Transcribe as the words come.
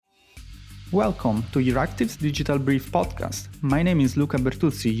Welcome to Euractiv's Digital Brief podcast. My name is Luca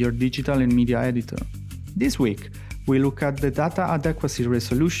Bertuzzi, your digital and media editor. This week, we look at the data adequacy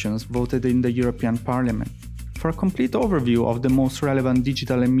resolutions voted in the European Parliament. For a complete overview of the most relevant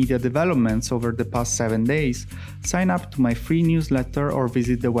digital and media developments over the past 7 days, sign up to my free newsletter or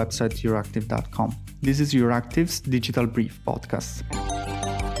visit the website euractiv.com. This is Euractiv's Digital Brief podcast.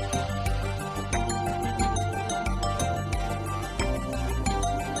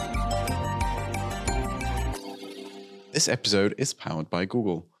 This episode is powered by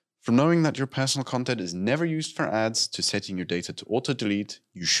Google. From knowing that your personal content is never used for ads to setting your data to auto-delete,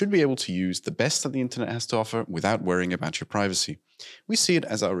 you should be able to use the best that the internet has to offer without worrying about your privacy. We see it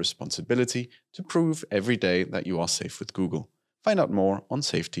as our responsibility to prove every day that you are safe with Google. Find out more on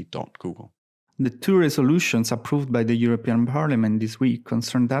safety.google. The two resolutions approved by the European Parliament this week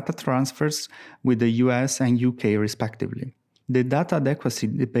concern data transfers with the US and UK respectively. The data adequacy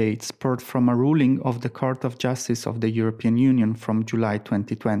debate spurred from a ruling of the Court of Justice of the European Union from July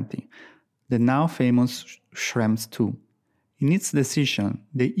 2020, the now famous Schrems II. In its decision,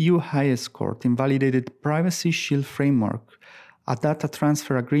 the EU highest court invalidated Privacy Shield Framework, a data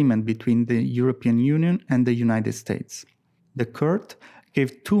transfer agreement between the European Union and the United States. The court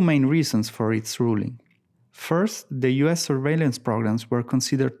gave two main reasons for its ruling. First, the US surveillance programs were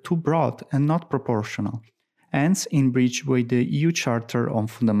considered too broad and not proportional, hence in breach with the EU Charter on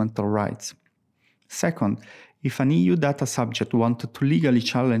Fundamental Rights. Second, if an EU data subject wanted to legally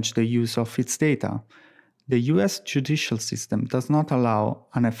challenge the use of its data, the US judicial system does not allow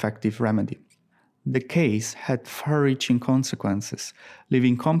an effective remedy. The case had far-reaching consequences,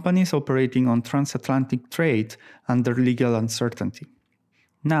 leaving companies operating on transatlantic trade under legal uncertainty.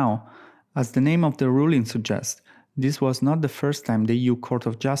 Now, as the name of the ruling suggests, this was not the first time the EU Court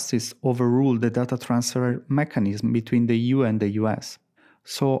of Justice overruled the data transfer mechanism between the EU and the US.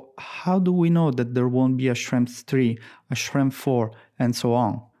 So how do we know that there won't be a Schrems III, a Schrems IV, and so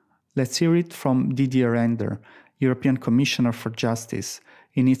on? Let's hear it from Didier Reynders, European Commissioner for Justice,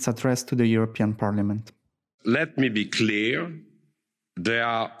 in its address to the European Parliament. Let me be clear, there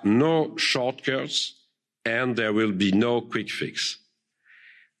are no shortcuts and there will be no quick fix.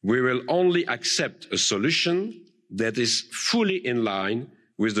 We will only accept a solution that is fully in line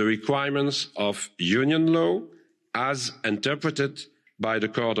with the requirements of Union law as interpreted by the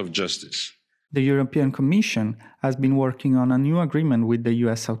Court of Justice. The European Commission has been working on a new agreement with the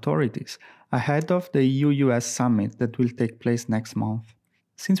US authorities ahead of the EU-US summit that will take place next month.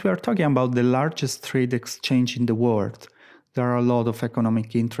 Since we are talking about the largest trade exchange in the world, there are a lot of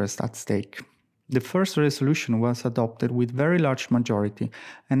economic interests at stake. The first resolution was adopted with very large majority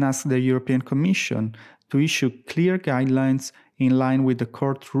and asked the European Commission to issue clear guidelines in line with the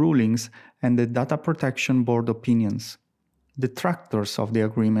court rulings and the Data Protection Board opinions. Detractors of the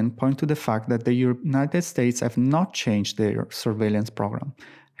agreement point to the fact that the United States have not changed their surveillance program.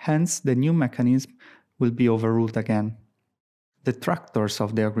 Hence, the new mechanism will be overruled again. Detractors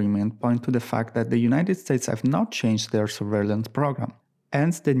of the agreement point to the fact that the United States have not changed their surveillance program.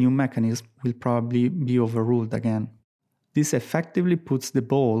 Hence, the new mechanism will probably be overruled again. This effectively puts the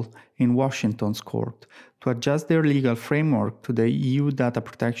ball in Washington's court to adjust their legal framework to the EU data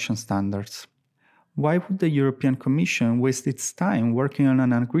protection standards. Why would the European Commission waste its time working on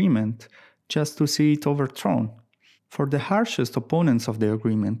an agreement just to see it overthrown? For the harshest opponents of the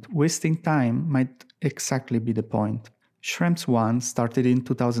agreement, wasting time might exactly be the point. Schrems I started in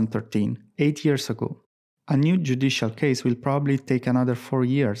 2013, 8 years ago. A new judicial case will probably take another 4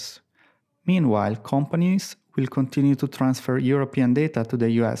 years. Meanwhile, companies will continue to transfer European data to the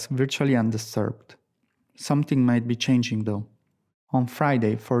US virtually undisturbed. Something might be changing though. On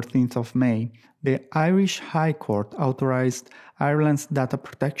Friday, 14th of May, the Irish High Court authorized Ireland's Data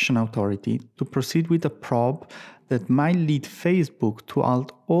Protection Authority to proceed with a probe that might lead Facebook to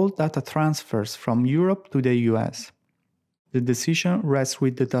halt all data transfers from Europe to the US. The decision rests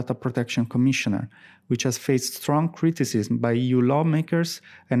with the Data Protection Commissioner, which has faced strong criticism by EU lawmakers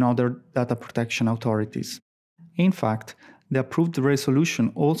and other data protection authorities. In fact, the approved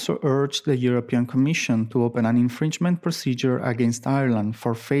resolution also urged the European Commission to open an infringement procedure against Ireland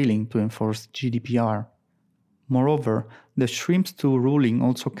for failing to enforce GDPR. Moreover, the Schrems II ruling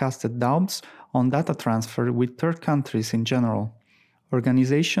also casted doubts on data transfer with third countries in general.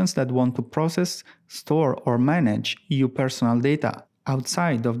 Organizations that want to process, store, or manage EU personal data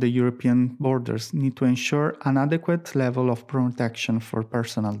outside of the European borders need to ensure an adequate level of protection for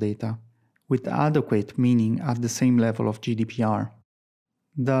personal data, with adequate meaning at the same level of GDPR.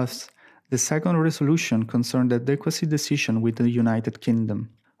 Thus, the second resolution concerned the adequacy decision with the United Kingdom.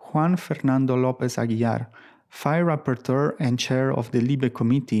 Juan Fernando López Aguilar, FAI rapporteur and chair of the Libe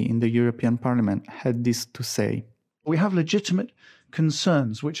Committee in the European Parliament had this to say. We have legitimate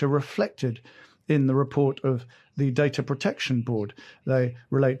concerns which are reflected in the report of the Data Protection Board. They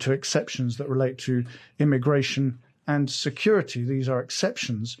relate to exceptions that relate to immigration and security. These are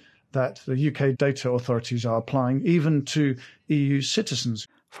exceptions that the UK data authorities are applying even to EU citizens.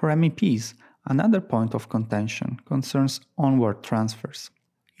 For MEPs, another point of contention concerns onward transfers.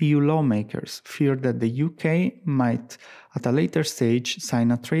 EU lawmakers fear that the UK might, at a later stage,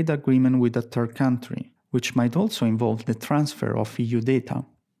 sign a trade agreement with a third country, which might also involve the transfer of EU data.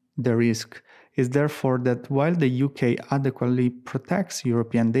 The risk is therefore that while the UK adequately protects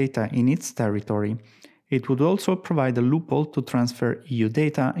European data in its territory, it would also provide a loophole to transfer EU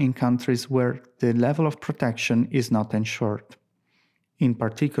data in countries where the level of protection is not ensured. In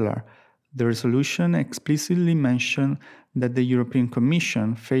particular, the resolution explicitly mentioned that the European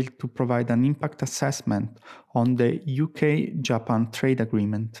Commission failed to provide an impact assessment on the UK-Japan trade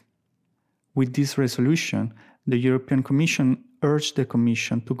agreement. With this resolution, the European Commission urged the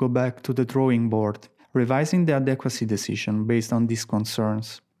Commission to go back to the drawing board, revising the adequacy decision based on these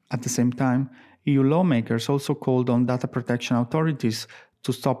concerns. At the same time, EU lawmakers also called on data protection authorities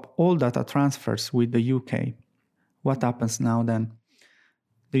to stop all data transfers with the UK. What happens now then?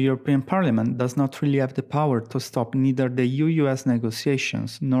 The European Parliament does not really have the power to stop neither the EU-US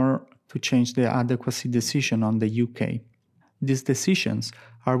negotiations nor to change the adequacy decision on the UK. These decisions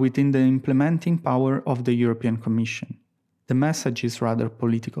are within the implementing power of the European Commission. The message is rather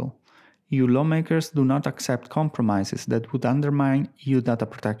political. EU lawmakers do not accept compromises that would undermine EU data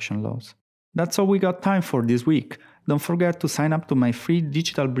protection laws. That's all we got time for this week. Don't forget to sign up to my free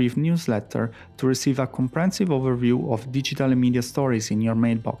Digital Brief newsletter to receive a comprehensive overview of digital and media stories in your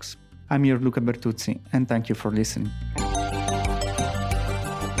mailbox. I'm your Luca Bertuzzi, and thank you for listening.